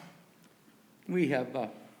We have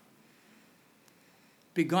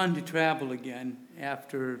begun to travel again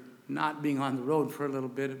after not being on the road for a little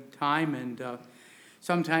bit of time, and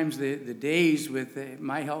sometimes the days with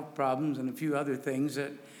my health problems and a few other things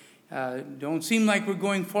that don't seem like we're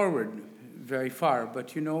going forward very far.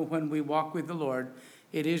 But you know, when we walk with the Lord,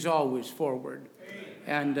 it is always forward.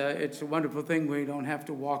 And it's a wonderful thing. We don't have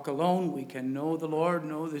to walk alone. We can know the Lord,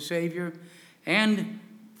 know the Savior, and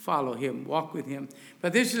follow him, walk with him.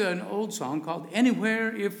 But this is an old song called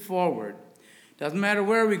Anywhere If Forward. Doesn't matter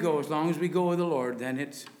where we go, as long as we go with the Lord, then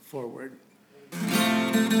it's forward.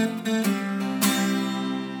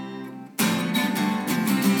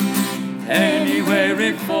 Anywhere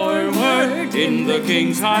if forward in the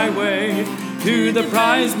King's highway, to the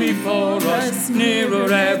prize before us,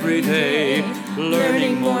 nearer every day,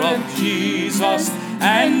 learning more of Jesus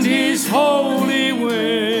and his holy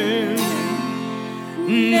will,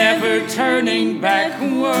 never turning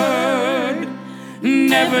backward,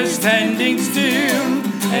 never standing still.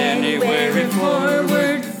 Anywhere if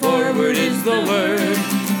forward, forward is the word.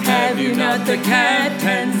 Have you not the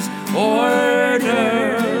captain's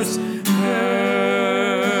orders heard?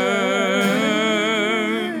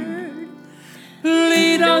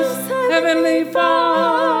 Lead us, Heavenly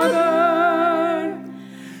Father,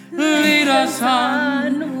 lead us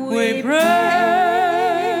on, we pray.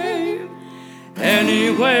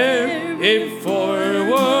 Anywhere if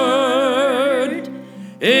forward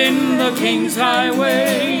in the King's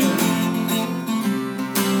highway,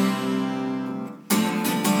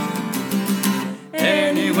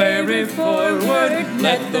 anywhere if forward,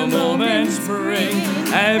 let the moments bring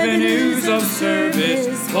avenues of service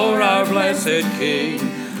for our blessed King.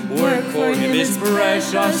 Work for him is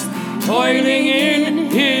precious, toiling in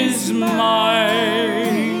his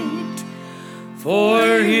might,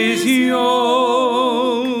 for his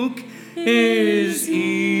yoke is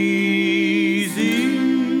easy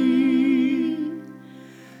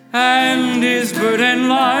and his burden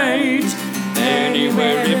light.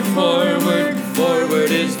 Anywhere if forward,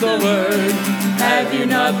 forward is the word. Have you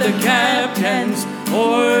not the captain's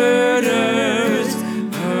orders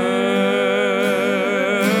heard?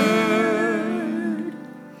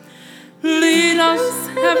 Lead us,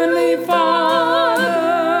 Heavenly Father,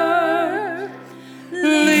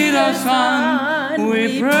 lead us on,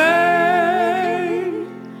 we pray.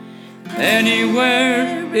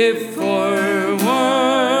 Anywhere if forward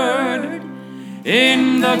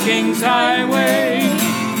in the King's highway,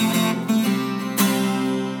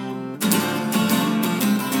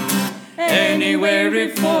 anywhere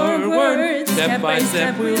if forward, step by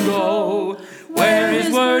step we'll go, where his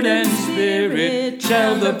word and spirit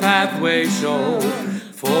shall the pathway show.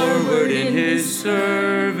 Forward in his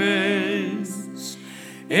service,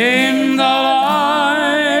 in the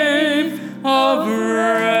life of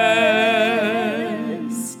rest,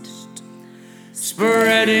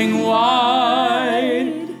 spreading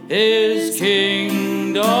wide his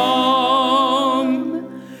kingdom,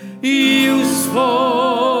 useful,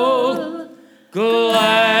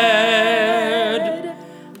 glad,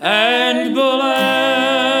 and blessed.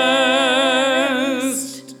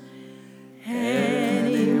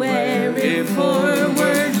 Anywhere if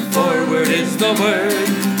forward, forward is the word.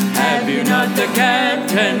 Have you not the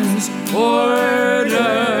captain's orders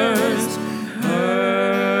heard?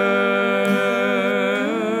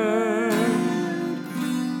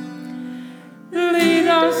 Lead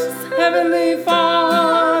us, Heavenly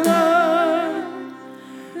Father,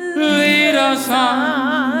 lead us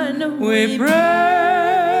on, we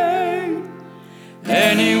pray.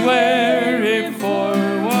 Anywhere if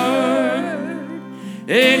forward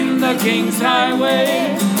in the King's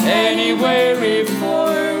highway, anywhere if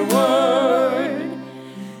forward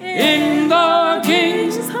in the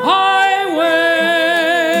King's highway.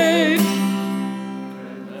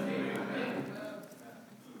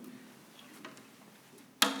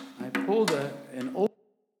 I pulled an old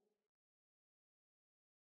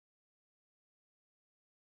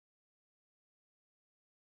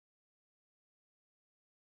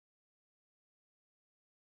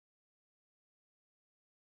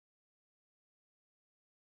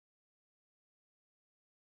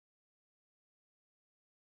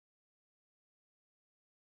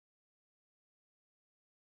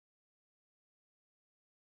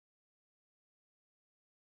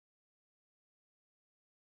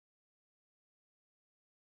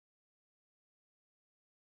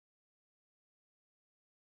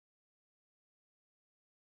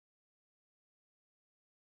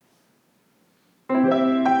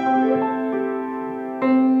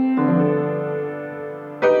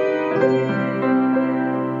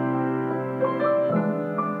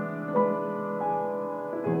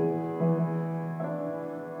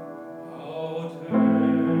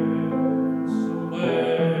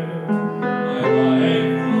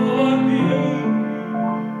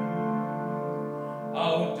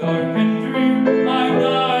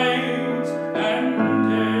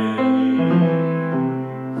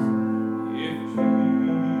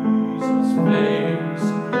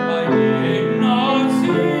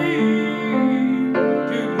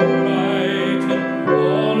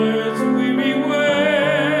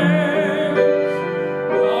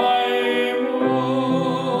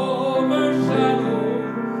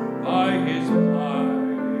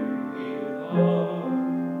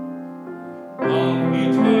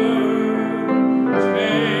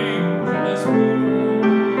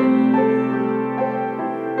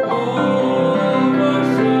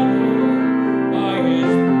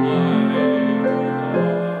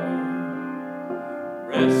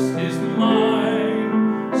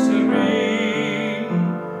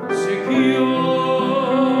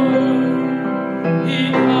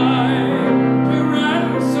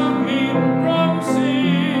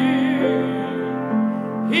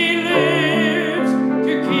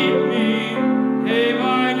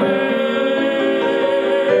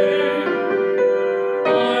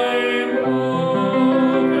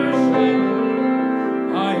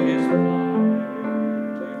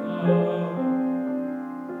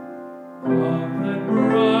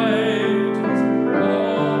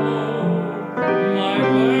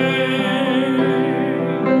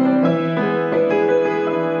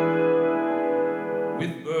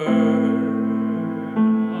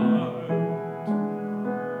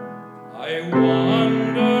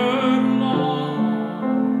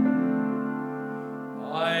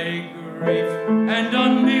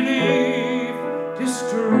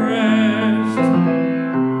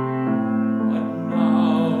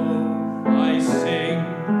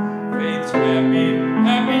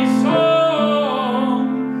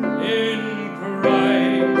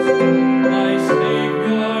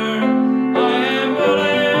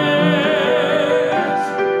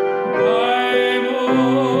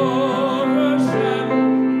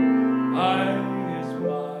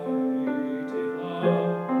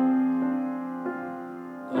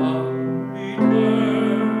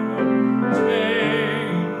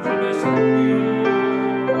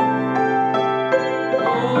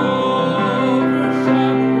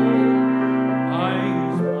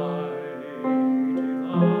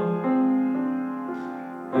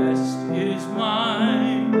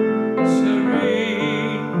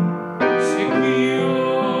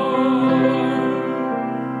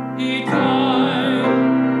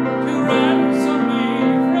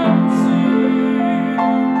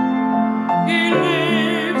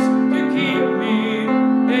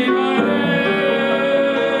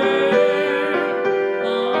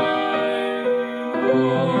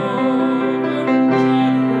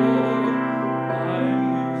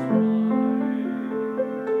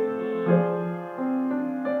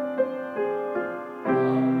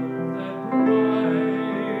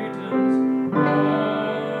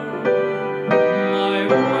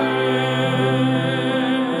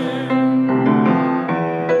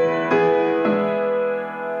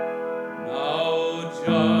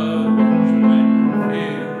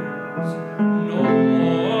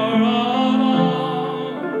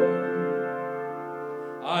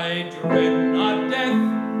dread not death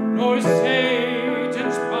nor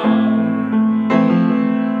Satan's power.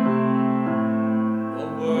 The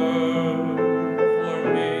world for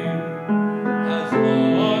me has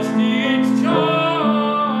lost its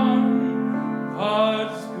charm.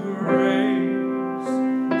 God's grace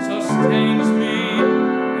sustains me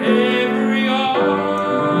every hour.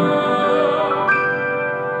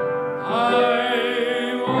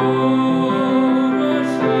 I'm overshadowed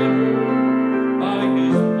by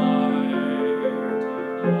His mighty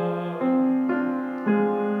love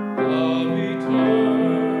of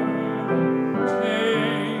eternal,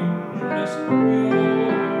 changeless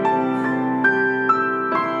youth.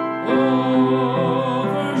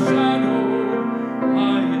 Overshadowed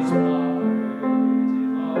by His mighty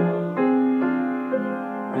love,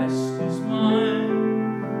 rest is mine,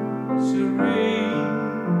 serene,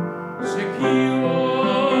 secure.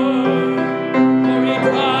 For He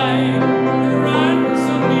died to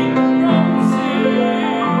ransom me from sin,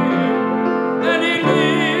 and He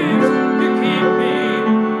lives to keep me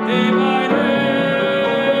day by day.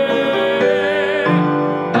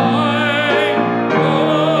 I'm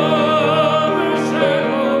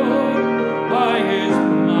overshadowed by His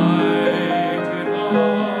mighty love,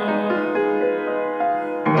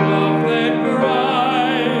 love that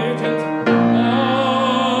brightens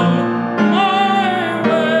all my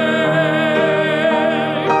way.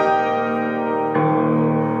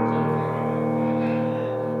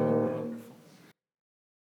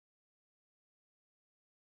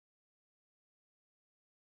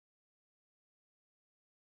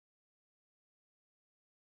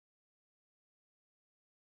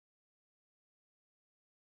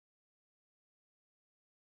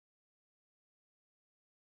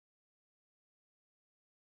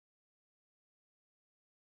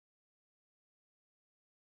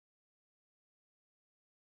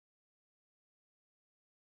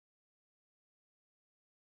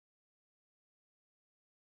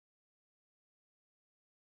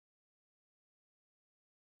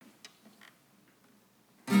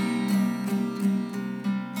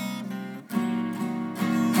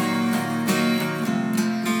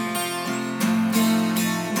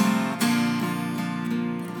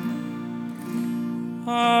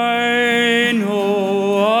 I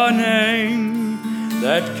know a name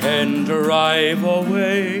that can drive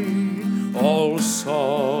away all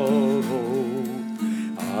sorrow.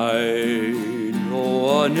 I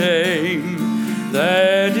know a name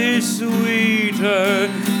that is sweeter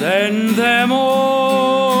than them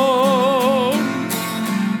all.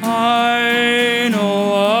 I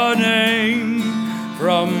know a name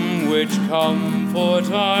from which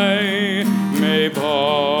comfort I may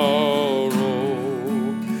borrow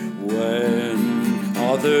when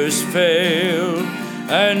others fail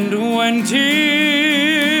and when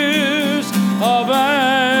tears of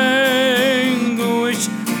anguish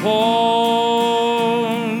fall.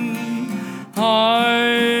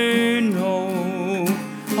 I know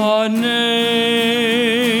a name,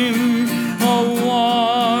 a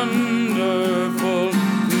wonderful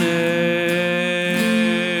name.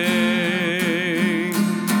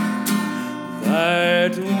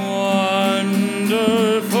 That wonderful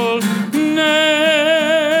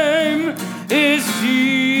name is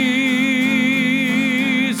Jesus.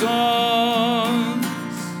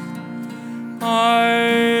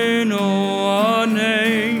 I know a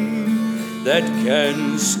name that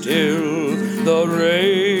can still the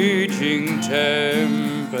raging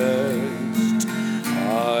tempest.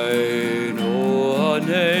 I know a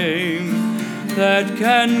name that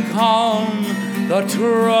can calm the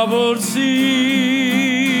troubled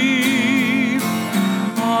sea.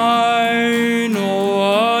 I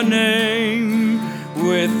know a name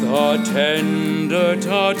with a tender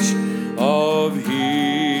touch of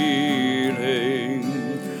healing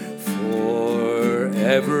for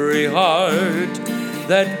every heart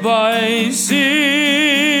that by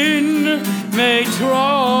sin may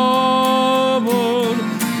troubled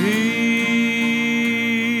be.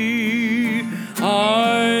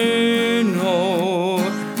 I know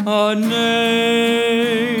a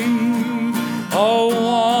name, a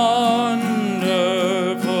wonderful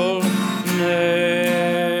name.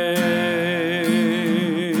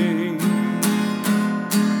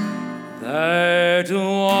 That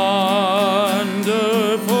wonderful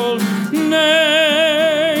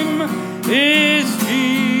name is Jesus.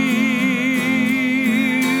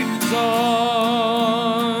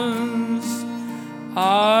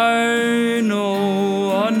 I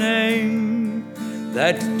know a name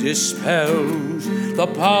that dispels the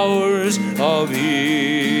powers of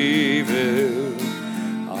evil.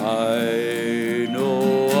 I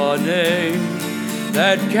know a name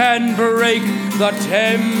that can break the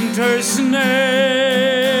tempter's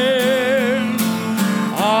snare.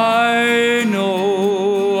 I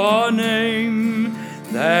know a name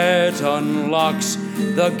that unlocks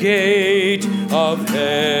the gate of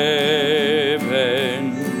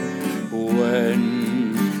heaven.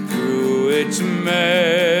 When through its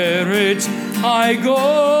merits I go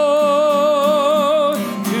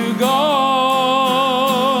to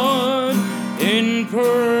God in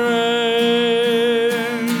prayer,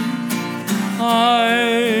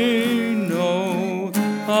 I know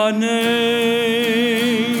a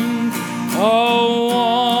name, a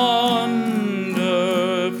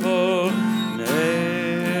wonderful name.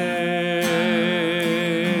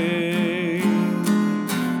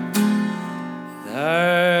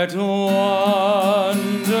 That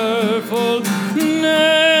wonderful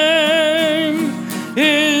name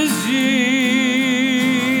is Jesus.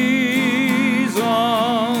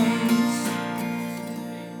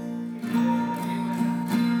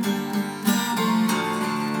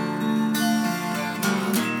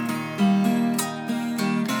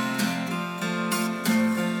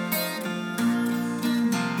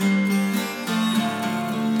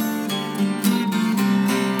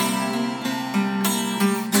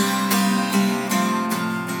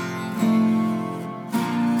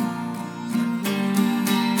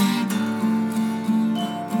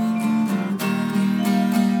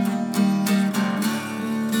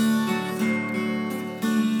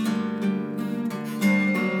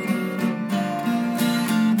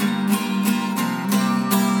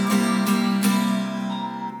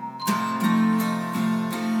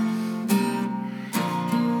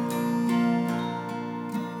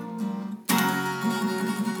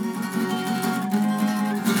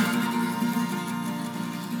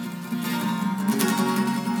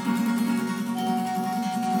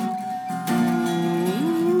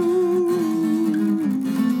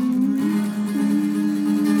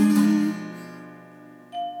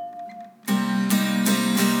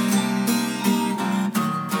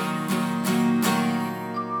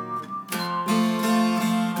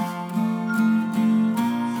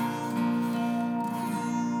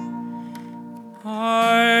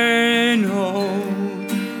 I know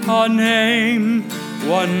a name,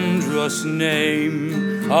 wondrous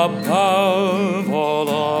name above all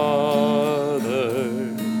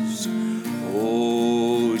others.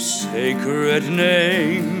 Oh, sacred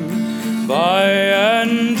name, by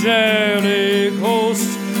angelic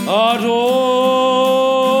hosts adored.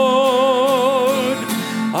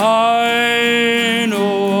 I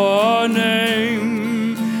know a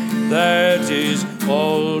name that is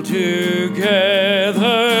altogether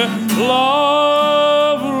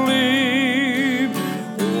lovely.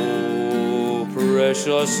 Oh,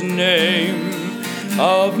 precious name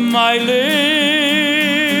of my living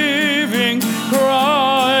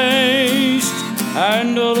Christ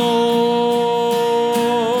and Lord.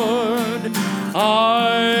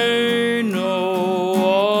 I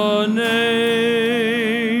know a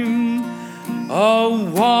name, a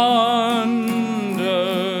wonderful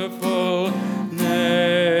name.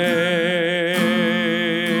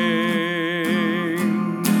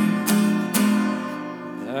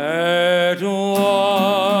 That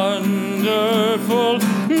wonderful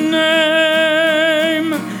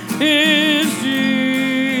name is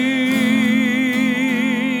Jesus.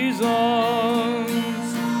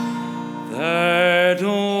 That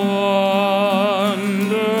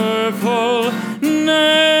wonderful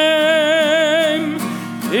name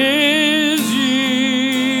is Jesus.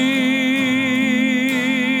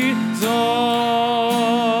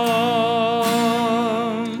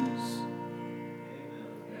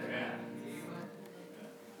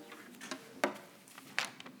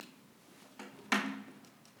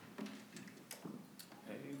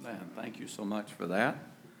 Amen. Thank you so much for that.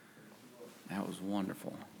 That was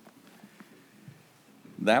wonderful.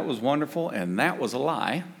 That was wonderful, and that was a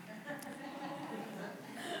lie.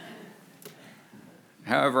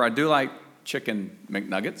 However, I do like chicken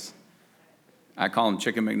McNuggets. I call them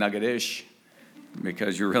chicken McNugget-ish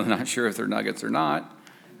because you're really not sure if they're nuggets or not,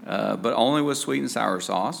 but only with sweet and sour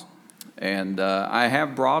sauce. And I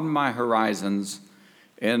have broadened my horizons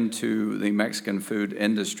into the Mexican food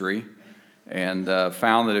industry and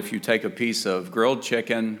found that if you take a piece of grilled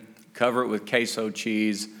chicken, cover it with queso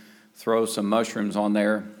cheese, throw some mushrooms on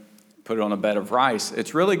there, put it on a bed of rice,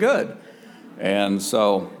 it's really good. And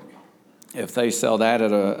so if they sell that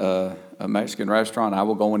at a Mexican restaurant, I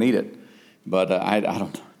will go and eat it. But I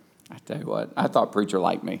don't, I tell you what, I thought Preacher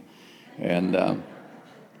liked me. And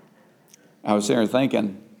I was sitting there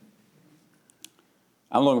thinking,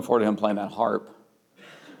 I'm looking forward to him playing that harp.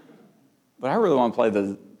 But I really want to play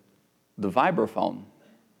the vibraphone.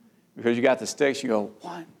 Because you got the sticks, you go,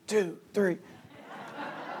 1, 2, 3.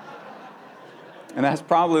 And that's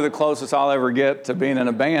probably the closest I'll ever get to being in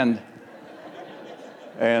a band.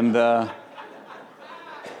 And that'd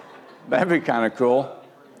be kind of cool.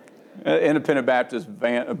 Independent Baptist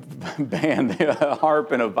band, a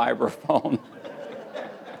harp and a vibraphone.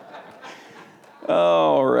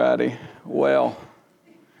 Alrighty. Well,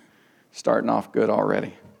 starting off good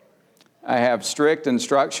already. I have strict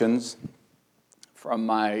instructions from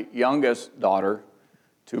my youngest daughter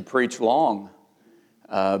to preach long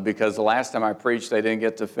because the last time I preached, they didn't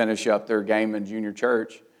get to finish up their game in junior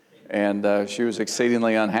church, and she was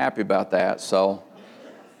exceedingly unhappy about that. So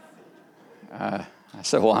I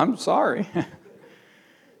said, well, I'm sorry.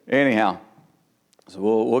 Anyhow, so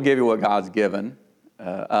we'll give you what God's given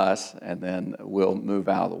us, and then we'll move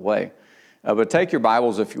out of the way. But take your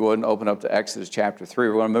Bibles, if you would, and open up to Exodus chapter 3.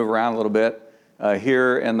 We're going to move around a little bit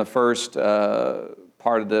here in the first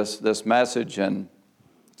part of this message, and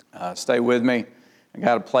stay with me. I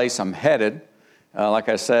got a place I'm headed. Like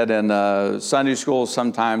I said, in Sunday school,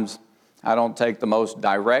 sometimes I don't take the most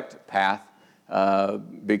direct path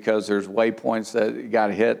because there's waypoints that you got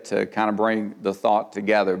to hit to kind of bring the thought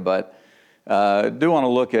together. But I do want to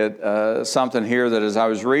look at something here that as I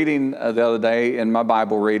was reading the other day in my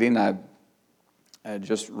Bible reading, I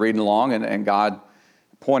just reading along, and God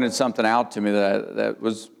pointed something out to me that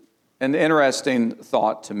was an interesting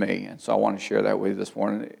thought to me. And so I want to share that with you this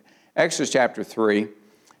morning. Exodus chapter 3.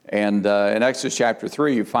 And in Exodus chapter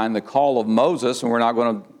 3, you find the call of Moses, and we're not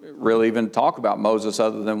going to really even talk about Moses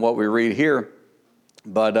other than what we read here.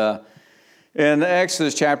 But in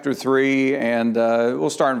Exodus chapter 3, and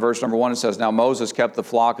we'll start in verse number 1, it says, Now Moses kept the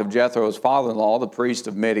flock of Jethro, his father-in-law, the priest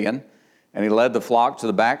of Midian, and he led the flock to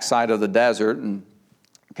the backside of the desert and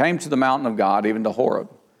came to the mountain of God, even to Horeb.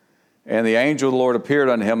 And the angel of the Lord appeared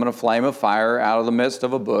unto him in a flame of fire out of the midst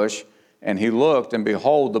of a bush. And he looked, and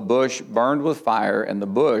behold, the bush burned with fire, and the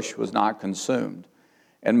bush was not consumed.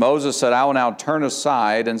 And Moses said, I will now turn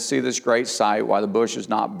aside and see this great sight, why the bush is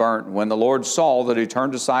not burnt. And when the Lord saw that he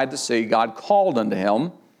turned aside to see, God called unto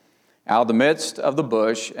him out of the midst of the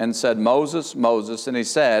bush and said, Moses, Moses. And he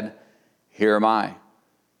said, Here am I.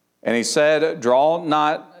 And he said, Draw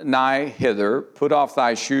not nigh hither, put off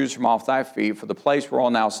thy shoes from off thy feet, for the place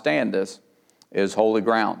whereon thou standest is holy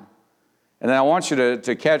ground. And then I want you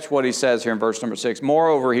to catch what he says here in verse number 6.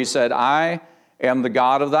 Moreover, he said, I am the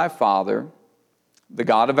God of thy father, the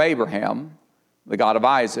God of Abraham, the God of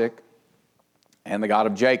Isaac, and the God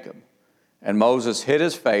of Jacob. And Moses hid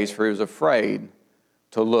his face, for he was afraid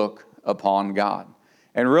to look upon God.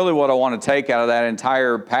 And really what I want to take out of that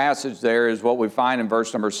entire passage there is what we find in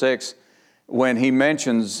verse number 6, when he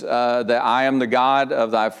mentions that I am the God of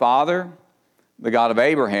thy father, the God of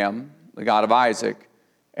Abraham, the God of Isaac,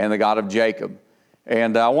 and the God of Jacob.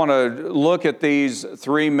 And I want to look at these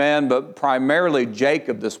three men, but primarily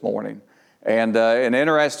Jacob this morning. And an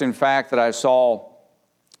interesting fact that I saw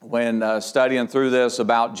when studying through this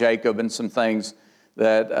about Jacob and some things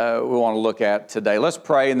that we want to look at today. Let's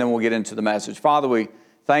pray, and then we'll get into the message. Father, we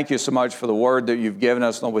thank you so much for the word that you've given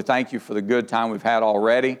us. Lord, we thank you for the good time we've had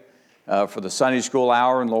already, for the Sunday school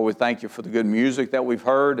hour. And Lord, we thank you for the good music that we've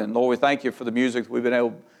heard. And Lord, we thank you for the music that we've been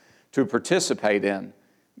able to participate in.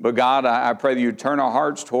 But God, I pray that you turn our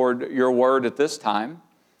hearts toward your word at this time.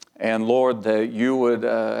 And Lord, that you would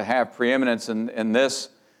have preeminence in this,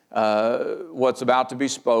 what's about to be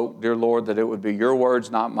spoke. Dear Lord, that it would be your words,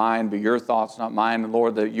 not mine, be your thoughts, not mine. And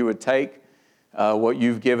Lord, that you would take what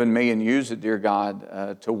you've given me and use it, dear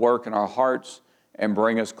God, to work in our hearts and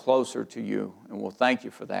bring us closer to you. And we'll thank you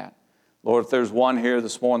for that. Lord, if there's one here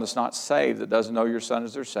this morning that's not saved, that doesn't know your Son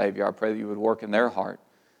as their Savior, I pray that you would work in their heart.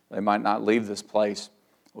 They might not leave this place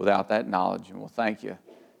without that knowledge, and we'll thank you.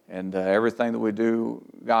 And everything that we do,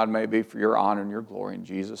 God, may be for your honor and your glory. In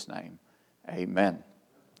Jesus' name, amen.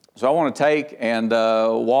 So I want to take and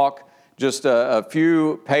walk just a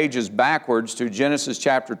few pages backwards to Genesis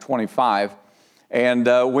chapter 25.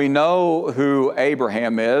 And we know who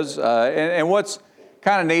Abraham is. And what's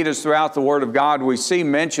kind of neat is throughout the Word of God, we see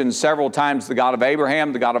mentioned several times the God of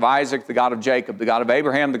Abraham, the God of Isaac, the God of Jacob, the God of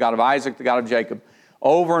Abraham, the God of Isaac, the God of Jacob.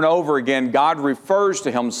 Over and over again, God refers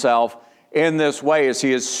to himself in this way as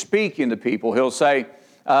he is speaking to people. He'll say,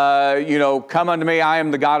 come unto me, I am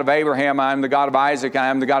the God of Abraham, I am the God of Isaac, I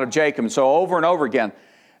am the God of Jacob. And so over and over again,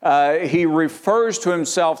 he refers to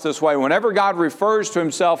himself this way. Whenever God refers to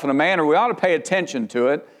himself in a manner, we ought to pay attention to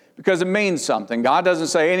it because it means something. God doesn't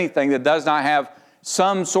say anything that does not have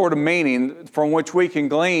some sort of meaning from which we can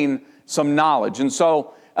glean some knowledge. And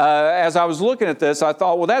so as I was looking at this, I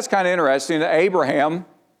thought, well, that's kind of interesting. Abraham,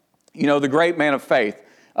 the great man of faith.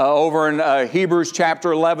 Over in Hebrews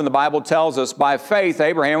chapter 11, the Bible tells us, by faith,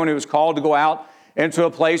 Abraham, when he was called to go out into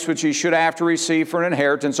a place which he should after receive for an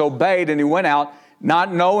inheritance, obeyed, and he went out,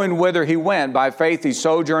 not knowing whither he went. By faith, he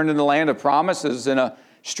sojourned in the land of promises in a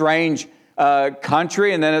strange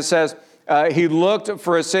country. And then it says, he looked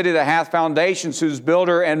for a city that hath foundations, whose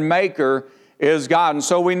builder and maker is God. And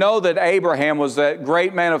so we know that Abraham was that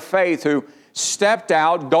great man of faith who stepped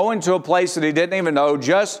out, going to a place that he didn't even know,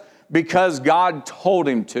 just because God told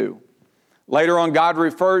him to. Later on, God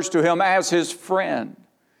refers to him as his friend.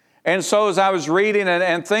 And so as I was reading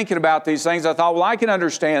and thinking about these things, I thought, well, I can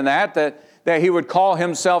understand that he would call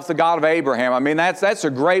himself the God of Abraham. I mean, that's a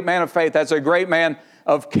great man of faith. That's a great man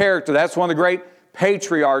of character. That's one of the great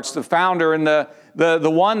patriarchs, the founder, and the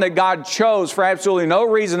one that God chose for absolutely no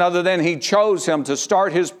reason other than he chose him to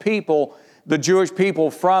start his people, the Jewish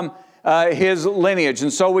people, from his lineage.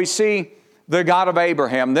 And so we see the God of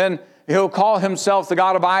Abraham. Then he'll call himself the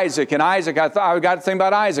God of Isaac. And Isaac, I got to think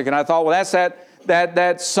about Isaac. And I thought, well, that's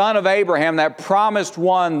that son of Abraham, that promised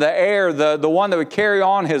one, the heir, the one that would carry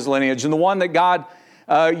on his lineage, and the one that God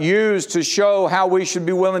used to show how we should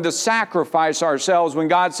be willing to sacrifice ourselves when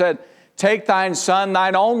God said, take thine son,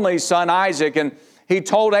 thine only son, Isaac. And he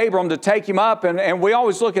told Abram to take him up. And we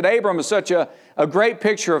always look at Abram as such a great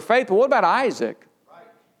picture of faith. But what about Isaac?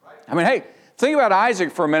 I mean, hey, think about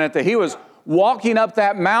Isaac for a minute, that he was walking up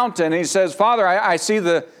that mountain, and he says, Father, I see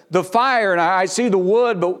the fire and I see the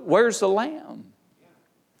wood, but where's the lamb?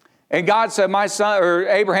 And God said, my son, or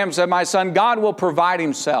Abraham said, my son, God will provide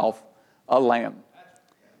himself a lamb.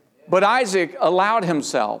 But Isaac allowed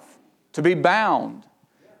himself to be bound,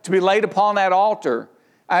 to be laid upon that altar.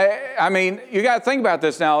 I mean, you got to think about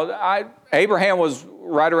this now. Abraham was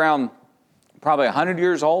right around probably 100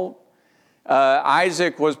 years old.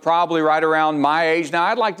 Isaac was probably right around my age. Now,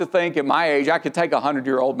 I'd like to think at my age, I could take a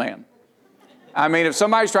 100-year-old man. I mean, if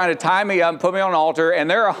somebody's trying to tie me up and put me on an altar, and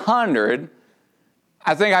they're 100,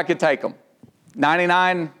 I think I could take them.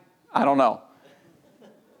 99, I don't know.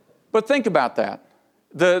 But think about that.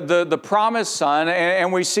 The promised son,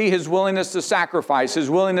 and we see his willingness to sacrifice, his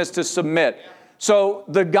willingness to submit. So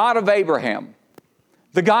the God of Abraham,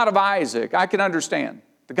 the God of Isaac, I can understand.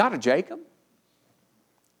 The God of Jacob?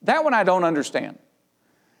 That one I don't understand.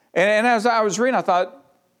 And as I was reading, I thought,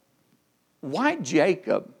 why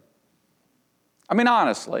Jacob? I mean,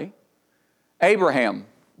 honestly, Abraham,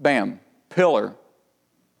 bam, pillar,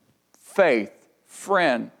 faith,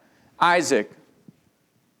 friend, Isaac,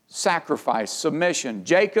 sacrifice, submission,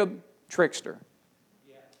 Jacob, trickster,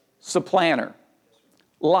 supplanter,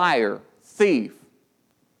 liar, thief.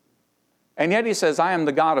 And yet he says, I am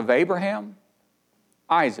the God of Abraham,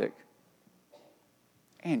 Isaac,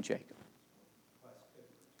 and Jacob.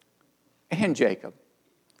 And Jacob.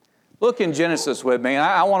 Look in Genesis with me.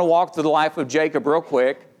 I want to walk through the life of Jacob real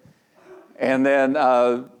quick and then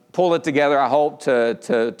pull it together, I hope,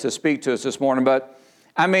 to speak to us this morning. But,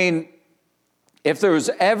 I mean, if there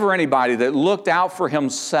was ever anybody that looked out for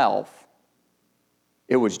himself,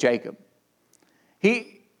 it was Jacob.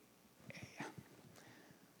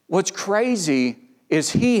 What's crazy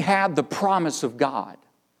is he had the promise of God.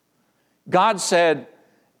 God said,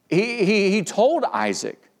 He told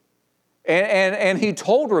Isaac, and he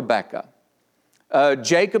told Rebekah,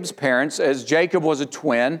 Jacob's parents, as Jacob was a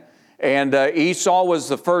twin, and Esau was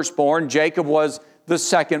the firstborn, Jacob was the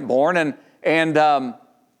secondborn, and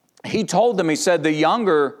he told them, he said, the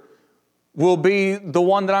younger will be the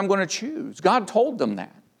one that I'm going to choose. God told them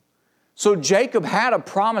that. So Jacob had a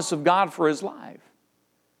promise of God for his life.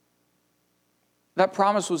 That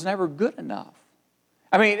promise was never good enough.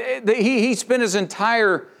 I mean, he spent his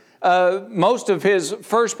entire, most of his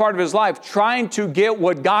first part of his life trying to get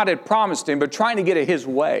what God had promised him, but trying to get it his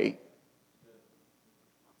way.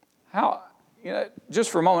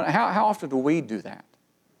 Just for a moment, how often do we do that?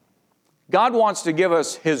 God wants to give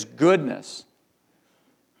us His goodness,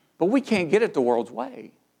 but we can't get it the world's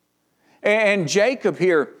way. And Jacob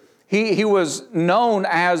here, he was known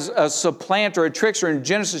as a supplanter, a trickster. In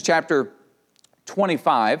Genesis chapter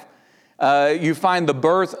 25, you find the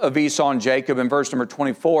birth of Esau and Jacob in verse number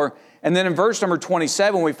 24. And then in verse number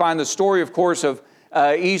 27, we find the story, of course, of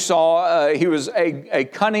Esau. He was a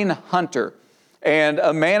cunning hunter and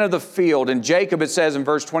a man of the field. And Jacob, it says in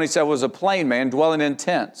verse 27, was a plain man dwelling in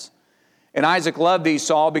tents. And Isaac loved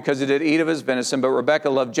Esau because he did eat of his venison, but Rebekah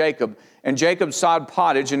loved Jacob. And Jacob sawed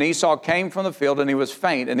pottage, and Esau came from the field, and he was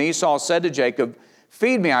faint. And Esau said to Jacob,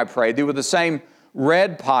 feed me, I pray thee, with the same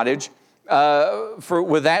red pottage,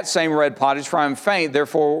 with that same red pottage, for I am faint.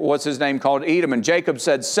 Therefore, what's his name called? Edom. And Jacob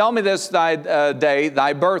said, sell me this thy day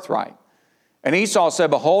thy birthright. And Esau said,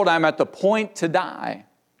 behold, I am at the point to die.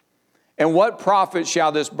 And what profit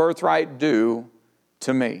shall this birthright do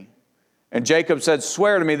to me? And Jacob said,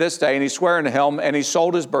 swear to me this day. And he sware unto him, and he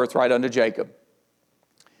sold his birthright unto Jacob.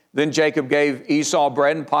 Then Jacob gave Esau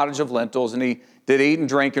bread and pottage of lentils, and he did eat and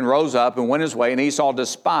drink and rose up and went his way. And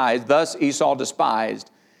thus Esau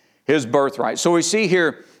despised his birthright. So we see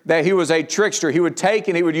here that he was a trickster. He would take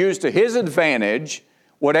and he would use to his advantage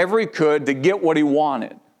whatever he could to get what he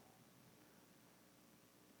wanted.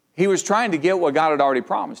 He was trying to get what God had already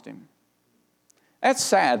promised him. That's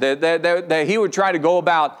sad that he would try to go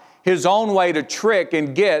about his own way to trick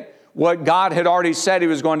and get what God had already said he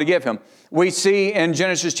was going to give him. We see in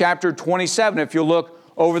Genesis chapter 27, if you look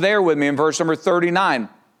over there with me in verse number 39,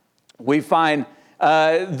 we find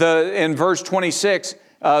in verse 26,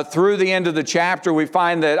 through the end of the chapter, we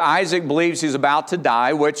find that Isaac believes he's about to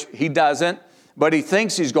die, which he doesn't, but he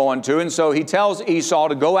thinks he's going to. And so he tells Esau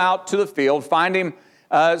to go out to the field, find him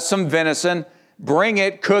some venison, bring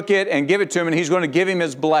it, cook it, and give it to him, and he's going to give him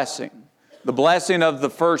his blessing, the blessing of the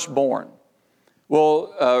firstborn.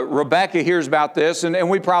 Well, Rebekah hears about this, and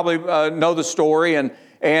we probably know the story,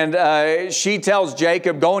 and she tells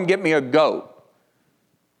Jacob, go and get me a goat.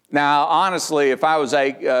 Now, honestly, if I was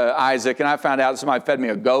Isaac and I found out somebody fed me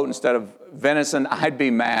a goat instead of venison, I'd be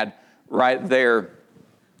mad right there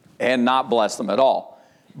and not bless them at all.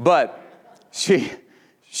 But she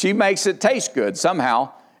makes it taste good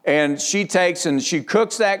somehow, and she takes and she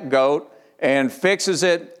cooks that goat and fixes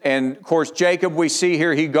it. And, of course, Jacob, we see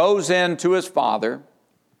here, he goes in to his father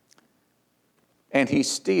and he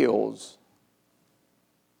steals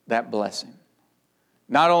that blessing.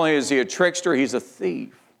 Not only is he a trickster, he's a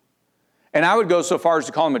thief. And I would go so far as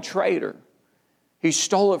to call him a traitor. He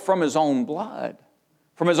stole it from his own blood,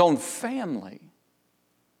 from his own family.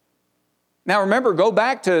 Now remember, go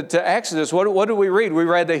back to Exodus. What did we read? We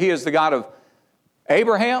read that he is the God of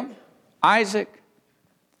Abraham, Isaac,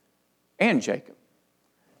 and Jacob.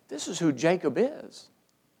 This is who Jacob is.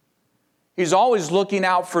 He's always looking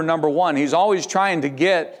out for number one. He's always trying to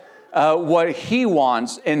get what he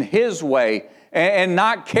wants in his way and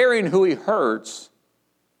not caring who he hurts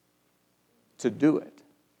to do it.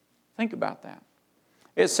 Think about that.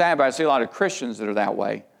 It's sad, but I see a lot of Christians that are that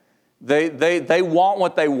way. They want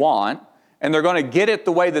what they want, and they're going to get it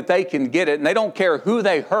the way that they can get it, and they don't care who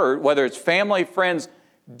they hurt, whether it's family, friends,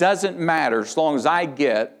 doesn't matter as long as I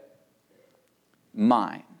get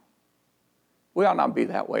mine. We ought not be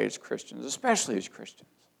that way as Christians, especially as Christians.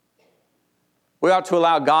 We ought to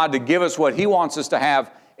allow God to give us what he wants us to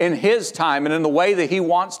have in his time and in the way that he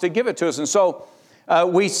wants to give it to us. And so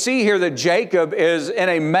we see here that Jacob is in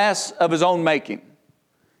a mess of his own making.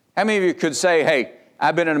 How many of you could say, hey,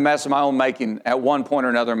 I've been in a mess of my own making at one point or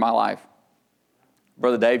another in my life?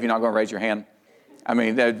 Brother Dave, you're not going to raise your hand? I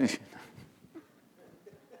mean,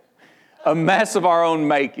 a mess of our own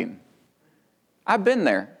making. I've been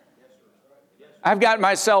there. I've got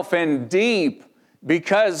myself in deep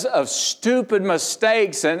because of stupid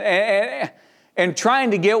mistakes and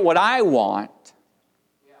trying to get what I want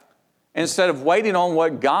instead of waiting on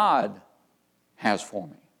what God has for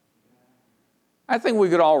me. I think we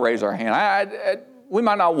could all raise our hand. We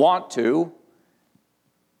might not want to,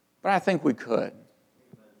 but I think we could.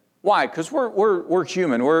 Why? Because we're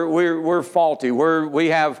human. We're faulty. We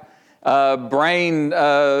have a brain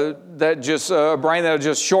that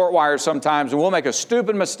just short wires sometimes, and we'll make a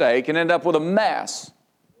stupid mistake and end up with a mess.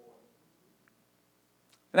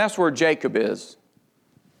 And that's where Jacob is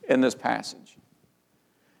in this passage.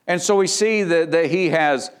 And so we see that he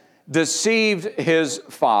has deceived his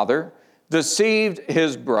father, deceived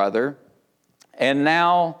his brother, and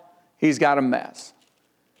now he's got a mess.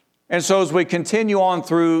 And so as we continue on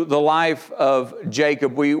through the life of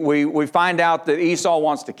Jacob, we find out that Esau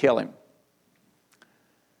wants to kill him.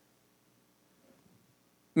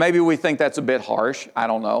 Maybe we think that's a bit harsh. I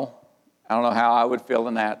don't know. I don't know how I would feel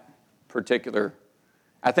in that particular.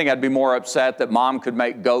 I think I'd be more upset that mom could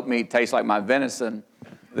make goat meat taste like my venison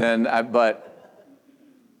but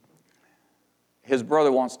his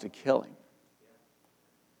brother wants to kill him.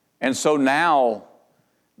 And so now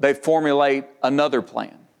they formulate another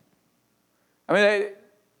plan. I mean,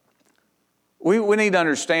 we need to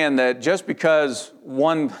understand that just because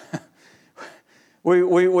one,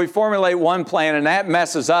 we formulate one plan and that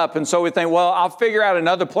messes up, and so we think, well, I'll figure out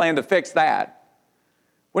another plan to fix that.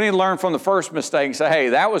 We need to learn from the first mistake and say, hey,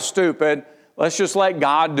 that was stupid. Let's just let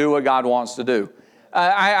God do what God wants to do.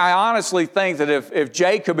 I honestly think that if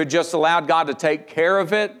Jacob had just allowed God to take care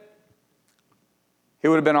of it, he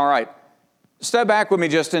would have been all right. Step back with me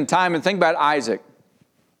just in time and think about Isaac.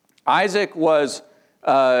 Isaac was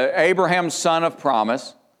Abraham's son of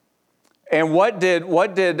promise, And what did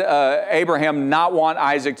Abraham not want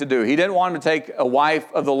Isaac to do? He didn't want him to take a wife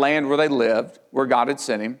of the land where they lived, where God had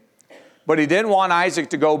sent him. But he didn't want Isaac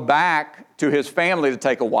to go back to his family to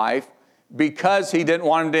take a wife because he didn't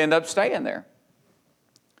want him to end up staying there.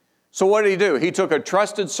 So what did he do? He took a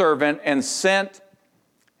trusted servant and sent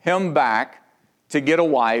him back to get a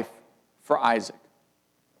wife for Isaac.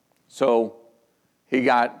 So he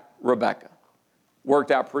got Rebekah.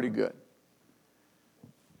 Worked out pretty good.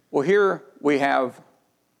 Well, here we have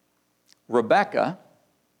Rebekah,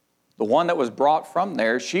 the one that was brought from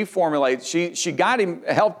there. She formulates, she got him,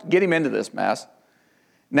 helped get him into this mess.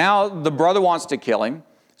 Now the brother wants to kill him,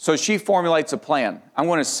 so she formulates a plan. I'm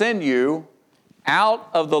going to send you out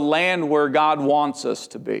of the land where God wants us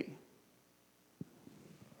to be,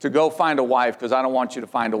 to go find a wife, because I don't want you to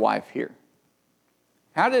find a wife here.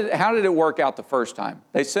 How did it work out the first time?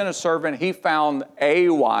 They sent a servant, he found a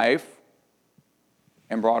wife,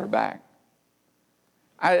 and brought her back.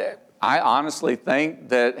 I honestly think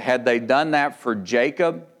that had they done that for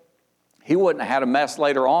Jacob, he wouldn't have had a mess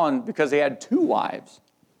later on because he had 2 wives.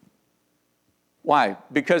 Why?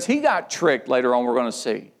 Because he got tricked later on, we're going to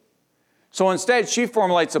see. So instead, she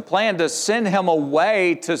formulates a plan to send him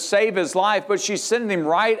away to save his life, but she's sending him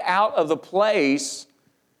right out of the place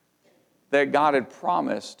that God had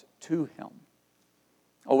promised to him.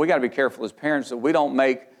 Oh, we got to be careful as parents that we don't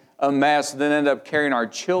make a mess and then end up carrying our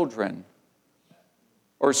children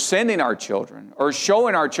or sending our children or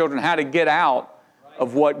showing our children how to get out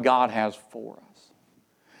of what God has for us.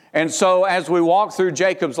 And so as we walk through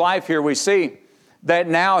Jacob's life here, we see that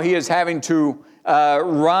now he is having to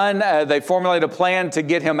run. They formulate a plan to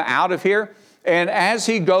get him out of here. And as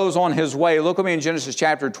he goes on his way, look at me in Genesis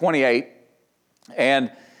chapter 28.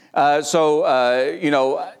 And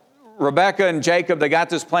Rebekah and Jacob, they got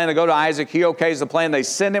this plan to go to Isaac. He okays the plan. They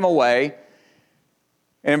send him away.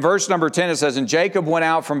 And in verse number 10, it says, "And Jacob went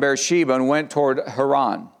out from Beersheba and went toward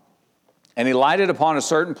Haran. And he lighted upon a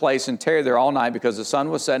certain place and tarried there all night because the sun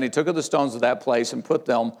was set. And he took of the stones of that place and put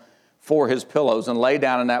them for his pillows and lay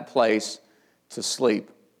down in that place to sleep."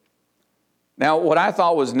 Now, what I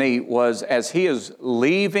thought was neat was as he is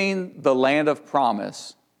leaving the land of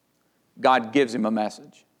promise, God gives him a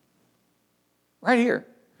message. Right here.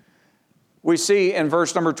 We see in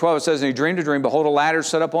verse number 12, it says, "And he dreamed a dream. Behold, a ladder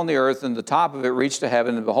set up on the earth, and the top of it reached to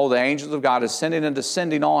heaven. And behold, the angels of God ascending and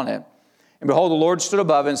descending on it. And behold, the Lord stood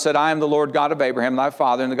above it and said, I am the Lord God of Abraham, thy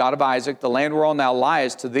father, and the God of Isaac. The land whereon thou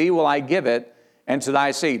liest, to thee will I give it, and to thy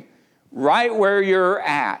seed." Right where you're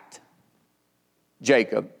at,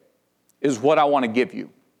 Jacob, is what I want to give you.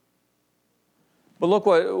 But look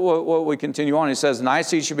what we continue on. He says, "And thy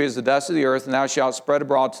seed shall be as the dust of the earth, and thou shalt spread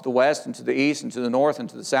abroad to the west, and to the east, and to the north, and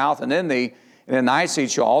to the south. And in thee, and in thy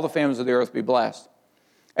seed shall all the families of the earth be blessed."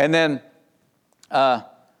 And then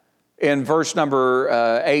in verse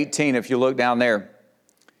number 18, if you look down there,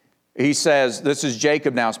 he says, this is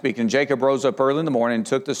Jacob now speaking. "Jacob rose up early in the morning and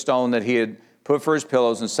took the stone that he had put for his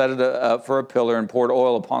pillows and set it up for a pillar and poured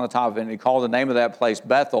oil upon the top of it. And he called the name of that place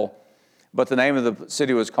Bethel, but the name of the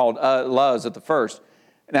city was called Luz at the first."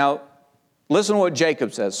 Now, listen to what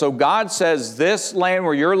Jacob says. So God says, this land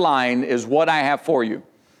where you're lying is what I have for you.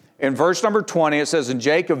 In verse number 20, it says, "And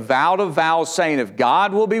Jacob vowed a vow, saying, if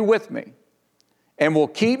God will be with me and will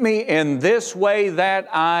keep me in this way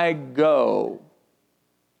that I go."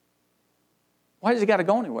 Why does he got to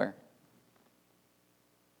go anywhere?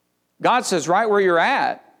 God says, right where you're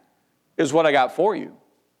at is what I got for you.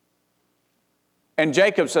 And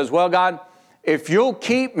Jacob says, well, God, if you'll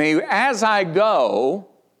keep me as I go,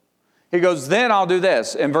 he goes, then I'll do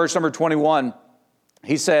this. In verse number 21,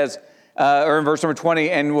 he says, or in verse number 20,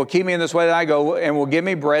 "And will keep me in this way that I go, and will give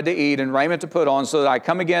me bread to eat and raiment to put on, so that I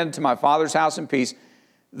come again to my father's house in peace.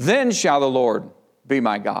 Then shall the Lord be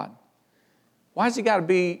my God." Why has he got to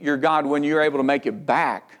be your God when you're able to make it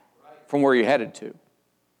back from where you're headed to?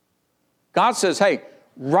 God says, hey,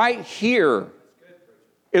 right here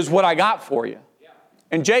is what I got for you.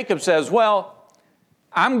 And Jacob says, well,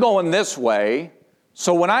 I'm going this way,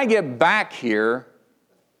 so when I get back here,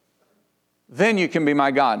 then you can be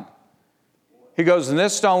my God. He goes, "And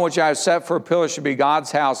this stone which I have set for a pillar shall be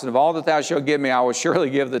God's house, and of all that thou shalt give me, I will surely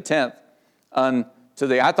give the 10th unto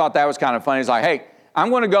thee." I thought that was kind of funny. He's like, hey, I'm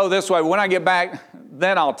going to go this way. When I get back,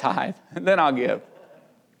 then I'll tithe, then I'll give.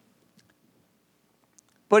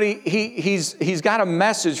 But he's got a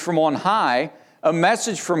message from on high, a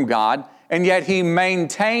message from God, and yet he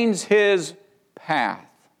maintains his path.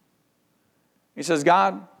 He says,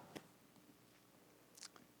 God,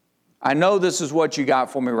 I know this is what you got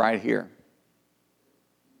for me right here.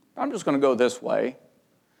 I'm just going to go this way.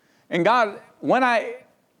 And God,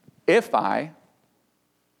 if I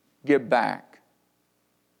get back,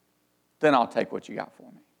 then I'll take what you got for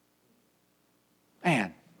me.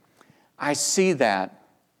 Man, I see that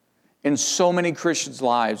in so many Christians'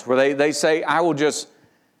 lives where they say, I will just,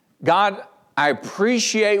 God, I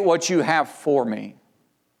appreciate what you have for me,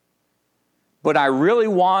 but I really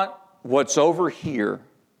want what's over here.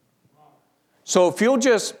 So if you'll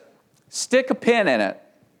just stick a pin in it,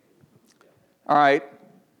 all right,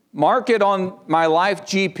 mark it on my life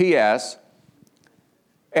GPS,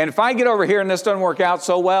 and if I get over here and this doesn't work out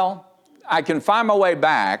so well, I can find my way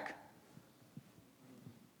back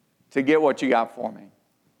to get what you got for me.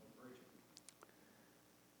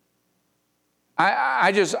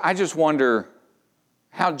 I just wonder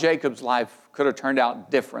how Jacob's life could have turned out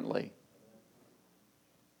differently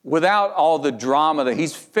without all the drama that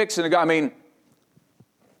he's fixing to go. I mean,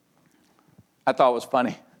 I thought it was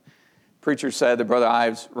funny. Preacher said that Brother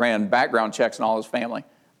Ives ran background checks on all his family.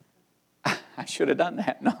 I should have done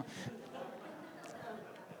that. No.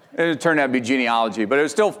 It turned out to be genealogy, but it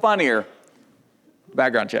was still funnier.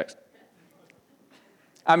 Background checks.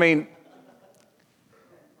 I mean,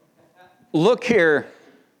 look here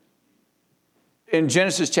in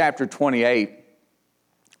Genesis chapter 28,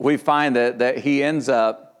 we find that he ends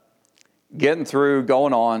up getting through,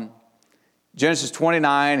 going on. Genesis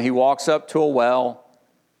 29, he walks up to a well,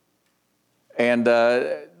 and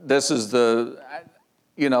this is the,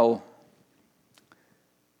 you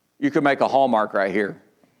could make a hallmark right here.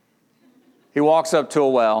 He walks up to a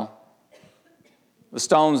well. The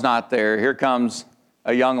stone's not there. Here comes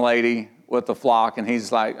a young lady with the flock, and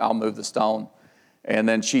he's like, I'll move the stone. And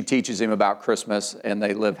then she teaches him about Christmas, and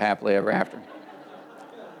they live happily ever after.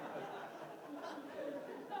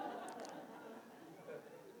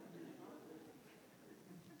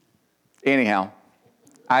 Anyhow,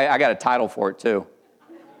 I got a title for it too.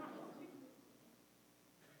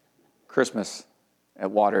 Christmas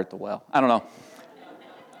at Water at the Well. I don't know.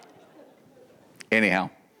 Anyhow,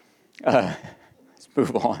 let's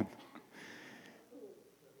move on.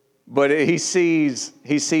 But he sees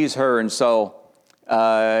her, and so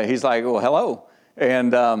he's like, well, hello.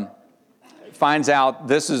 And finds out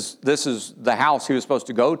this is the house he was supposed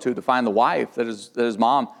to go to find the wife that is his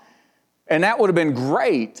mom. And that would have been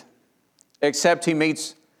great, except he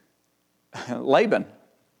meets Laban,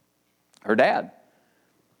 her dad,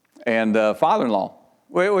 and father-in-law,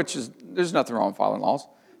 which is, there's nothing wrong with father-in-laws.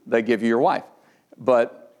 They give you your wife.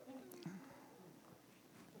 But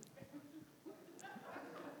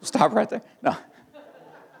stop right there. No.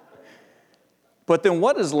 But then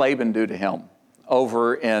what does Laban do to him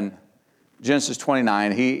over in Genesis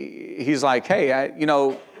 29? He's like, hey,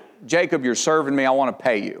 Jacob, you're serving me. I want to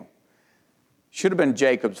pay you. Should have been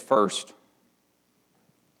Jacob's first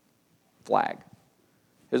flag.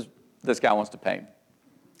 This guy wants to pay him.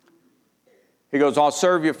 He goes, I'll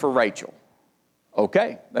serve you for Rachel.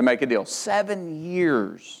 Okay, they make a deal. 7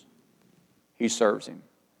 years he serves him.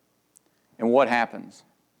 And what happens?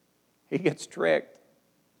 He gets tricked.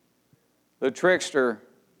 The trickster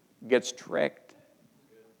gets tricked.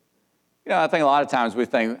 I think a lot of times we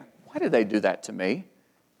think, why did they do that to me?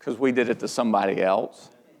 Because we did it to somebody else.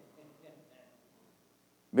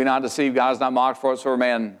 Be not deceived, God is not mocked, for whatsoever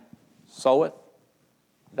man soweth,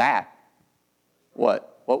 that,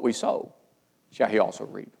 what we sow, shall he also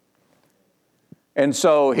reap. And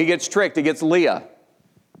so he gets tricked. He gets Leah.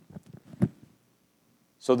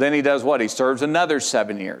 So then he does what? He serves another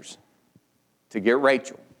 7 years to get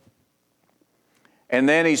Rachel. And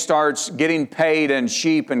then he starts getting paid in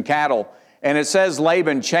sheep and cattle. And it says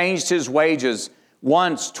Laban changed his wages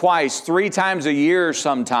once, twice, 3 times a year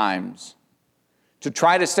sometimes to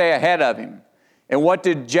try to stay ahead of him. And what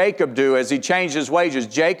did Jacob do as he changed his wages?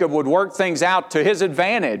 Jacob would work things out to his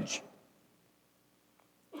advantage.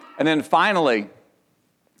 And then finally,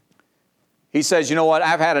 he says, you know what?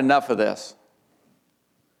 I've had enough of this.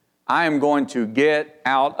 I am going to get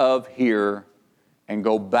out of here and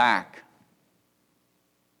go back.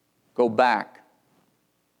 Go back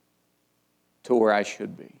to where I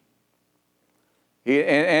should be.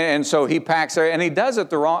 And so he packs, and he does it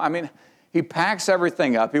the wrong, he packs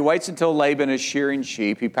everything up. He waits until Laban is shearing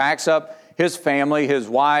sheep. He packs up his family, his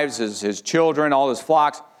wives, his children, all his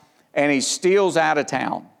flocks, and he steals out of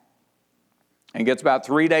town and gets about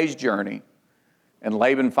 3 days' journey, and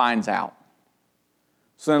Laban finds out.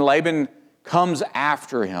 So then Laban comes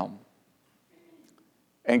after him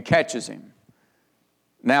and catches him.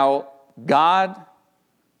 Now, God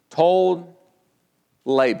told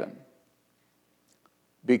Laban,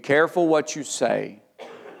 be careful what you say,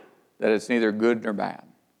 that it's neither good nor bad.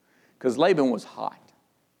 Because Laban was hot.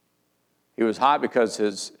 He was hot because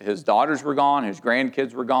his daughters were gone, his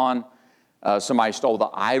grandkids were gone. Somebody stole the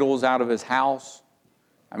idols out of his house.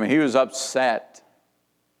 I mean, he was upset.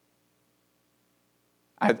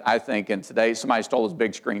 I think in today, somebody stole his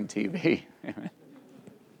big screen TV.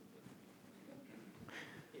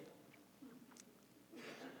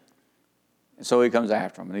 And so he comes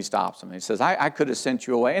after him and he stops him. And he says, I could have sent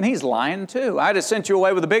you away. And he's lying too. I'd have sent you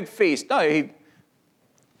away with a big feast. No,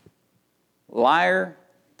 liar,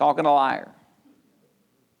 talking a liar.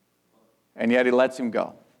 And yet he lets him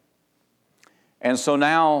go. And so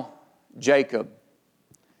now Jacob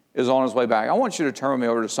is on his way back. I want you to turn with me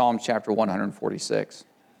over to Psalm chapter 146.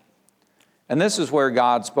 And this is where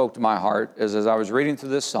God spoke to my heart as I was reading through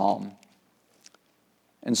this psalm.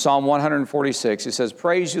 In Psalm 146, he says,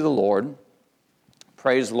 Praise you, the Lord.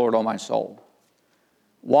 Praise the Lord, O my soul.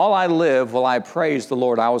 While I live, will I praise the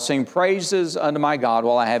Lord. I will sing praises unto my God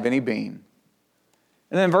while I have any being.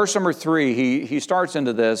 And then verse number 3, he starts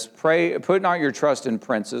into this, put not your trust in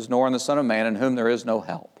princes, nor in the Son of Man, in whom there is no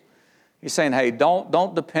help. He's saying, hey,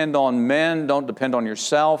 don't depend on men, don't depend on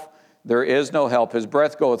yourself. There is no help. His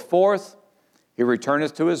breath goeth forth, he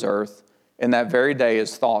returneth to his earth, and that very day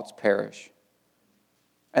his thoughts perish.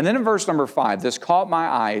 And then in verse number 5, this caught my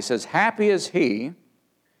eye. He says, happy is he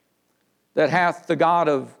that hath the God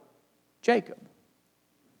of Jacob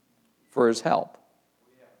for his help,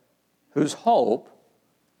 whose hope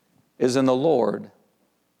is in the Lord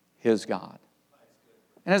his God.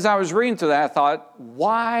 And as I was reading through that, I thought,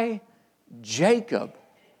 why Jacob?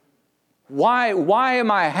 Why am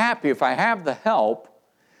I happy if I have the help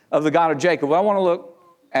of the God of Jacob? Well, I want to look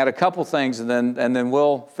at a couple things, and then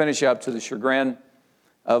we'll finish up to the chagrin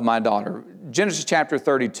of my daughter. Genesis chapter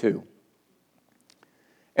 32.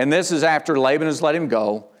 And this is after Laban has let him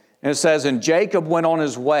go. And it says, and Jacob went on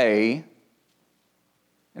his way,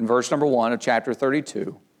 in verse number 1 of chapter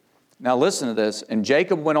 32. Now listen to this. And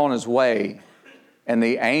Jacob went on his way, and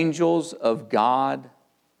the angels of God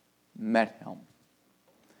met him.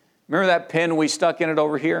 Remember that pin we stuck in it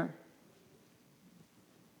over here?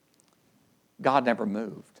 God never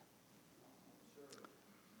moved.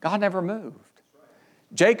 God never moved.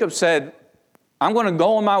 Jacob said, I'm going to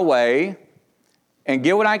go on my way and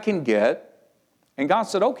get what I can get. And God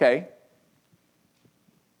said, okay.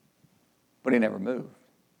 But he never moved.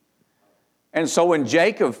 And so when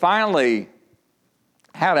Jacob finally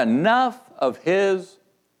had enough of his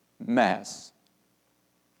mess,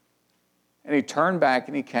 and he turned back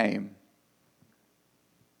and he came,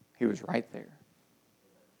 he was right there.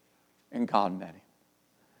 And God met him.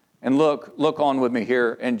 And look on with me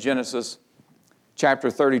here in Genesis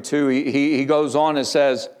chapter 32. He goes on and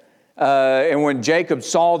says, and when Jacob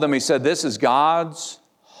saw them, he said, this is God's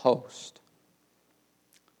host.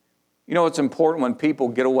 You know what's important when people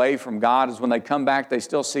get away from God is when they come back, they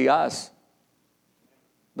still see us,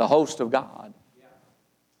 the host of God.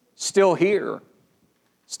 Still here,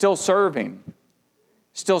 still serving,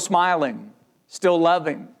 still smiling, still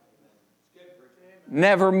loving,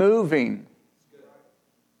 never moving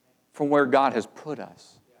from where God has put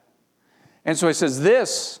us. And so he says,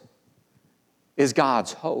 this is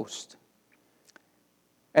God's host.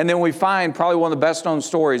 And then we find probably one of the best known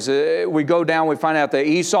stories. We go down, we find out that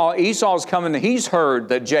Esau's coming, he's heard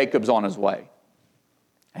that Jacob's on his way.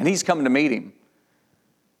 And he's coming to meet him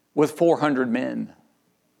with 400 men.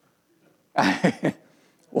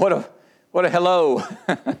 What a hello.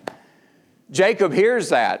 Jacob hears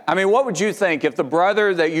that. I mean, what would you think if the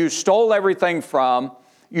brother that you stole everything from,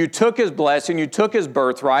 you took his blessing, you took his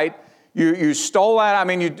birthright, you stole out, I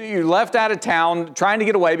mean, you left out of town trying to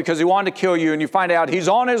get away because he wanted to kill you, and you find out he's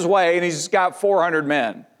on his way and he's got 400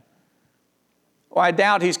 men. Well, I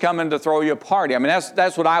doubt he's coming to throw you a party. I mean,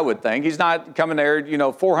 that's what I would think. He's not coming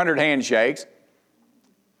there, 400 handshakes.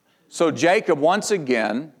 So Jacob, once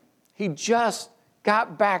again, he just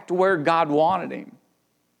got back to where God wanted him.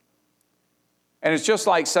 And it's just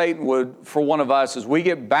like Satan would for one of us. As we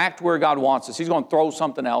get back to where God wants us, he's going to throw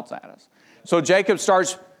something else at us. So Jacob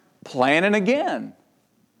starts planning again.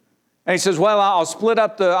 And he says, well,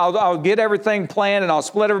 I'll get everything planned and I'll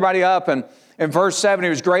split everybody up. And in verse 7, he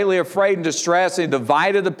was greatly afraid and distressed. He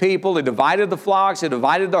divided the people. He divided the flocks. He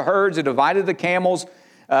divided the herds. He divided the camels.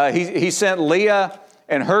 He sent Leah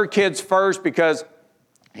and her kids first because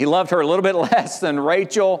he loved her a little bit less than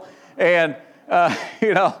Rachel. And, and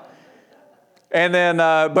then,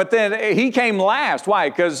 but then he came last. Why?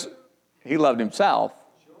 Because he loved himself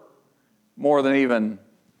more than even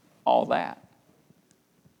all that.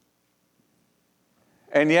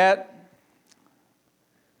 And yet,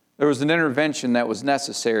 there was an intervention that was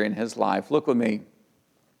necessary in his life. Look with me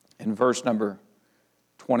in verse number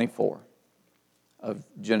 24 of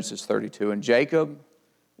Genesis 32. And Jacob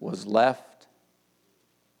was left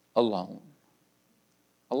alone.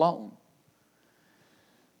 alone.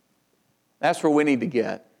 That's where we need to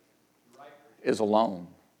get, is alone.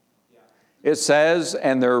 It says,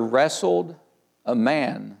 and there wrestled a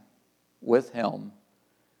man with him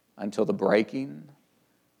until the breaking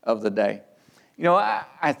of the day. You know,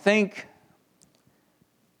 I think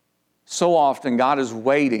so often God is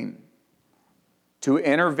waiting to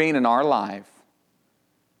intervene in our life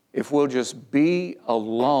if we'll just be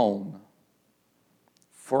alone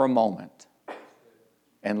for a moment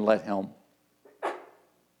and let Him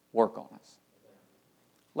work on us.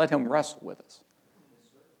 Let Him wrestle with us.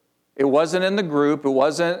 It wasn't in the group.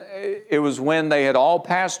 It was when they had all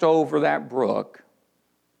passed over that brook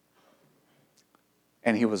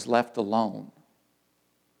and he was left alone.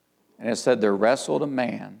 And it said there wrestled a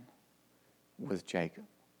man with Jacob.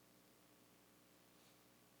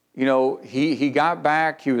 You know, he got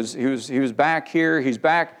back. He was back here. He's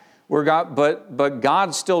back where God, but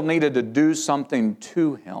God still needed to do something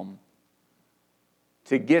to him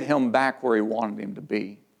to get him back where He wanted him to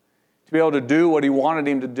be, to be able to do what He wanted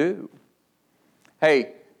him to do.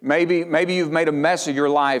 Hey, maybe you've made a mess of your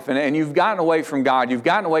life and you've gotten away from God. You've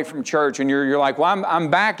gotten away from church, and you're like, well, I'm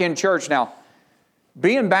back in church now.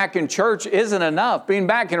 Being back in church isn't enough. Being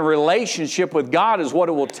back in a relationship with God is what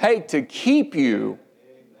it will take to keep you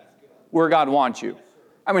where God wants you.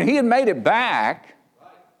 I mean, he had made it back,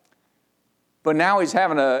 but now he's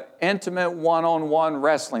having an intimate one-on-one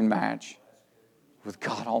wrestling match with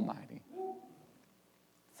God Almighty.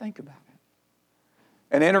 Think about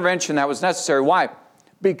it. An intervention that was necessary. Why?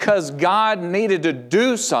 Because God needed to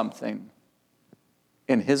do something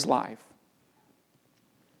in his life.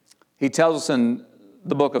 He tells us in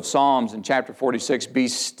the book of Psalms in chapter 46, be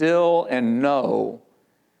still and know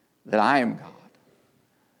that I am God.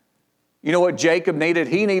 You know what Jacob needed?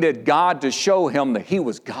 He needed God to show him that he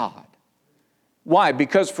was God. Why?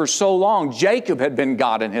 Because for so long, Jacob had been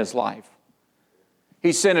God in his life.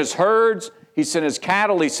 He sent his herds, he sent his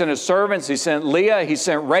cattle, he sent his servants, he sent Leah, he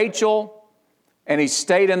sent Rachel, and he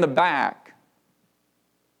stayed in the back.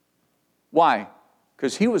 Why?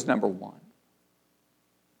 Because he was number one.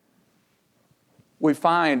 We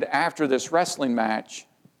find after this wrestling match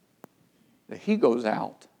that he goes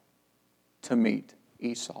out to meet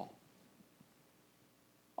Esau.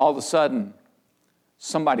 All of a sudden,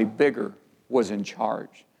 somebody bigger was in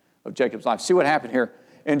charge of Jacob's life. See what happened here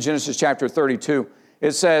in Genesis chapter 32.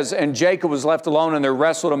 It says, and Jacob was left alone, and there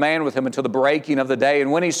wrestled a man with him until the breaking of the day.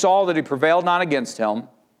 And when he saw that he prevailed not against him,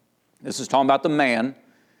 this is talking about the man,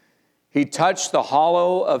 he touched the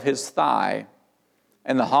hollow of his thigh,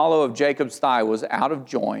 and the hollow of Jacob's thigh was out of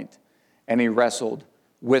joint, and he wrestled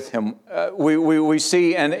with him. We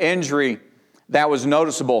see an injury that was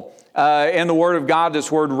noticeable. In the Word of God,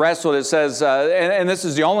 this word wrestled, it says, and this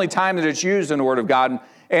is the only time that it's used in the Word of God,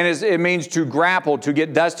 and it means to grapple, to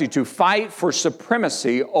get dusty, to fight for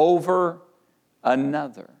supremacy over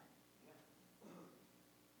another.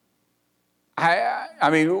 I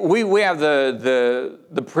mean, we have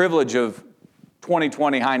the privilege of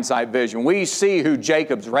 20/20 hindsight vision. We see who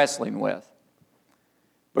Jacob's wrestling with.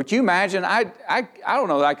 But can you imagine, I don't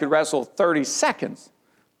know that I could wrestle 30 seconds,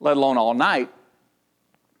 let alone all night.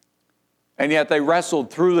 And yet they wrestled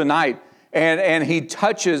through the night, and he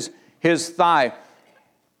touches his thigh.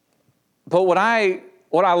 But what I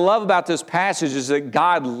love about this passage is that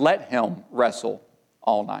God let him wrestle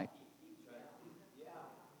all night.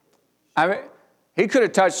 I mean, he could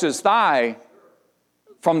have touched his thigh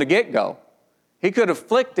from the get-go. He could have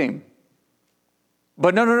flicked him.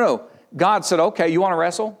 But no. God said, okay, you want to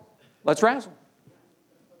wrestle? Let's wrestle.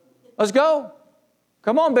 Let's go.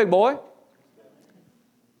 Come on, big boy.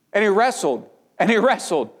 And he wrestled, and he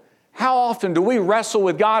wrestled. How often do we wrestle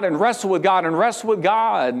with God and wrestle with God and wrestle with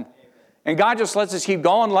God? And God just lets us keep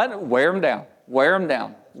going, wear him down, wear him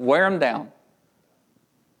down, wear him down.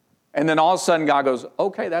 And then all of a sudden God goes,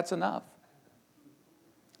 okay, that's enough.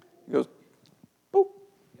 He goes, boop.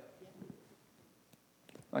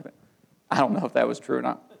 Like that. I don't know if that was true or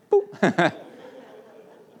not. Boop.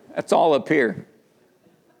 That's all up here.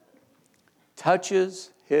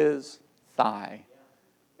 Touches his thigh,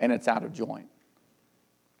 and it's out of joint.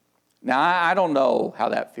 Now, I don't know how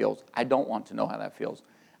that feels. I don't want to know how that feels.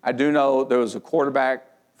 I do know there was a quarterback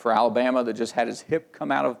for Alabama that just had his hip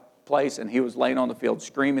come out of place, and he was laying on the field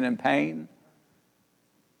screaming in pain.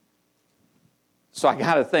 So I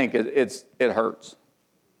got to think it hurts.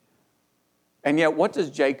 And yet, what does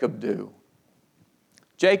Jacob do?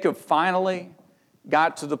 Jacob finally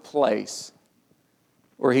got to the place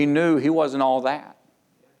where he knew he wasn't all that,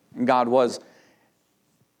 and God was.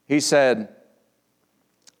 He said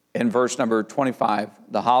in verse number 25,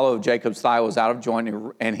 the hollow of Jacob's thigh was out of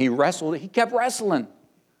joint, and he wrestled. He kept wrestling.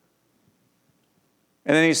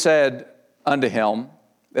 And then he said unto him,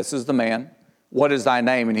 this is the man, what is thy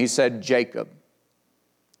name? And he said, Jacob.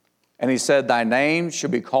 And he said, thy name shall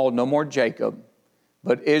be called no more Jacob,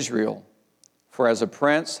 but Israel. For as a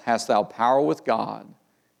prince hast thou power with God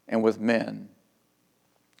and with men,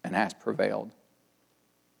 and hast prevailed.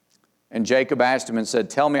 And Jacob asked him and said,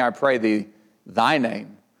 tell me, I pray thee, thy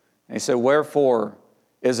name. And he said, wherefore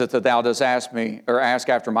is it that thou dost ask me, or ask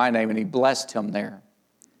after my name? And he blessed him there.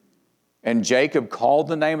 And Jacob called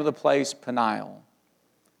the name of the place Peniel,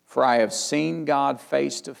 for I have seen God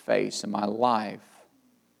face to face, and my life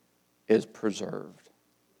is preserved.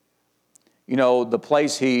 You know, the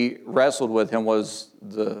place he wrestled with him was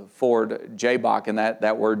the ford Jabbok, and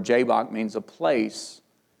that word Jabbok means a place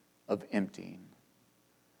of emptying.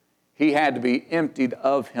 He had to be emptied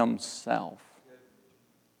of himself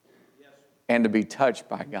and to be touched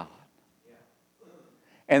by God.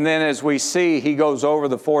 And then as we see, he goes over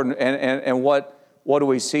the ford, and what do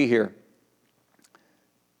we see here?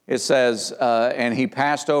 It says, and he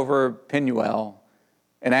passed over Penuel,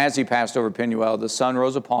 and as he passed over Penuel, the sun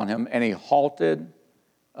rose upon him, and he halted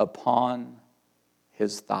upon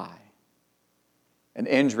his thigh. An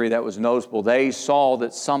injury that was noticeable. They saw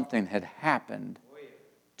that something had happened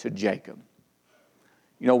to Jacob.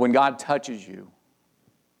 You know, when God touches you,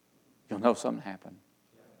 you'll know something happened.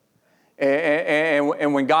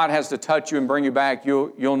 And when God has to touch you and bring you back,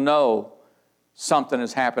 you'll know something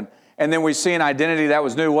has happened. And then we see an identity that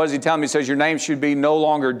was new. What does he tell me? He says, your name should be no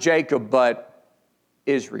longer Jacob, but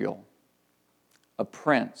Israel, a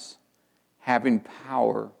prince having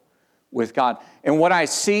power with God. And what I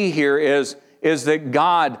see here is that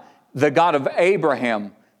God, the God of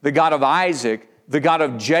Abraham, the God of Isaac, the God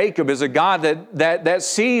of Jacob, is a God that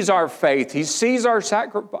sees our faith. He sees our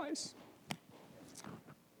sacrifice.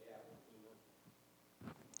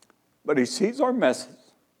 But he sees our messes.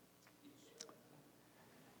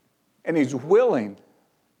 And he's willing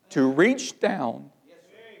to reach down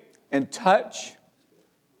and touch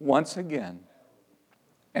once again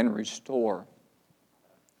and restore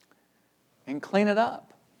and clean it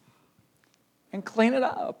up. And clean it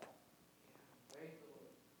up.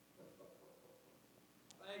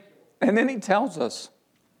 And then he tells us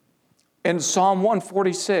in Psalm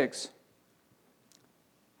 146,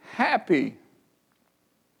 happy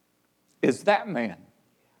is that man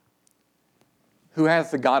who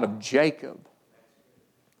hath the God of Jacob,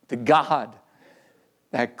 the God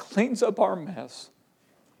that cleans up our mess,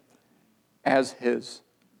 as his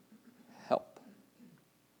help.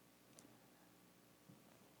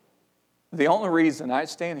 The only reason I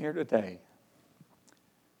stand here today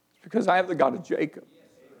is because I have the God of Jacob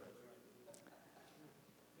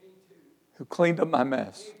who cleaned up my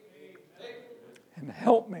mess and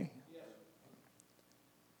helped me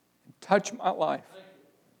and touched my life.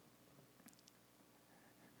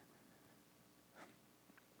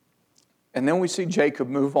 And then we see Jacob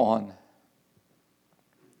move on.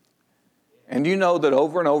 And you know that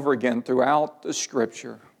over and over again throughout the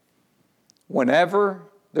Scripture, whenever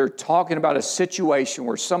they're talking about a situation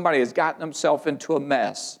where somebody has gotten themselves into a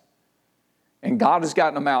mess and God has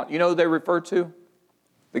gotten them out, you know who they refer to?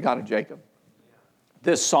 The God of Jacob.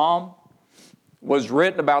 This psalm was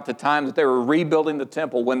written about the time that they were rebuilding the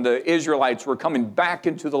temple when the Israelites were coming back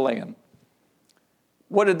into the land.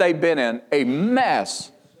 What had they been in? A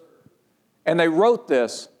mess. And they wrote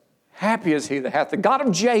this, happy is he that hath the God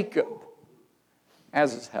of Jacob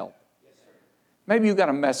as his help. Maybe you've got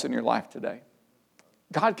a mess in your life today.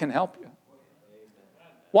 God can help you.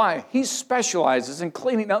 Why? He specializes in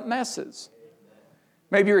cleaning up messes.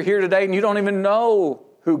 Maybe you're here today and you don't even know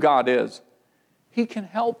who God is. He can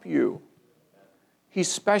help you. He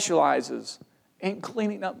specializes in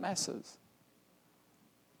cleaning up messes.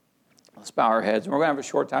 Let's bow our heads and we're going to have a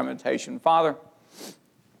short time of meditation. Father,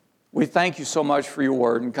 we thank you so much for your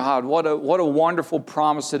word. And God, what a wonderful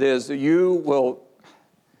promise it is that you will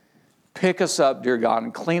pick us up, dear God,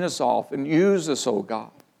 and clean us off and use us, oh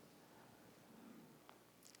God.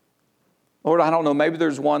 Lord, I don't know, maybe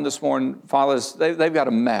there's one this morning, Father, they've got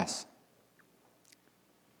a mess.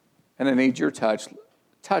 And they need your touch.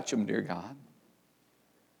 Touch them, dear God.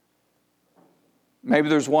 Maybe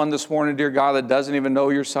there's one this morning, dear God, that doesn't even know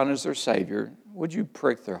your Son is their Savior. Would you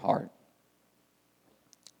prick their heart?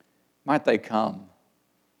 Might they come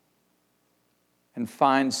and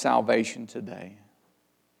find salvation today?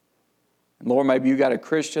 And Lord, maybe you got a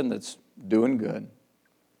Christian that's doing good,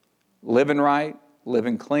 living right,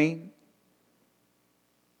 living clean,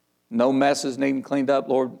 no messes needing cleaned up.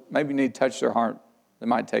 Lord, maybe you need to touch their heart. They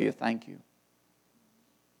might tell you thank you.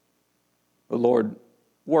 But Lord,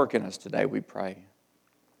 work in us today, we pray.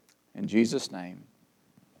 In Jesus' name,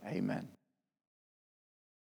 amen.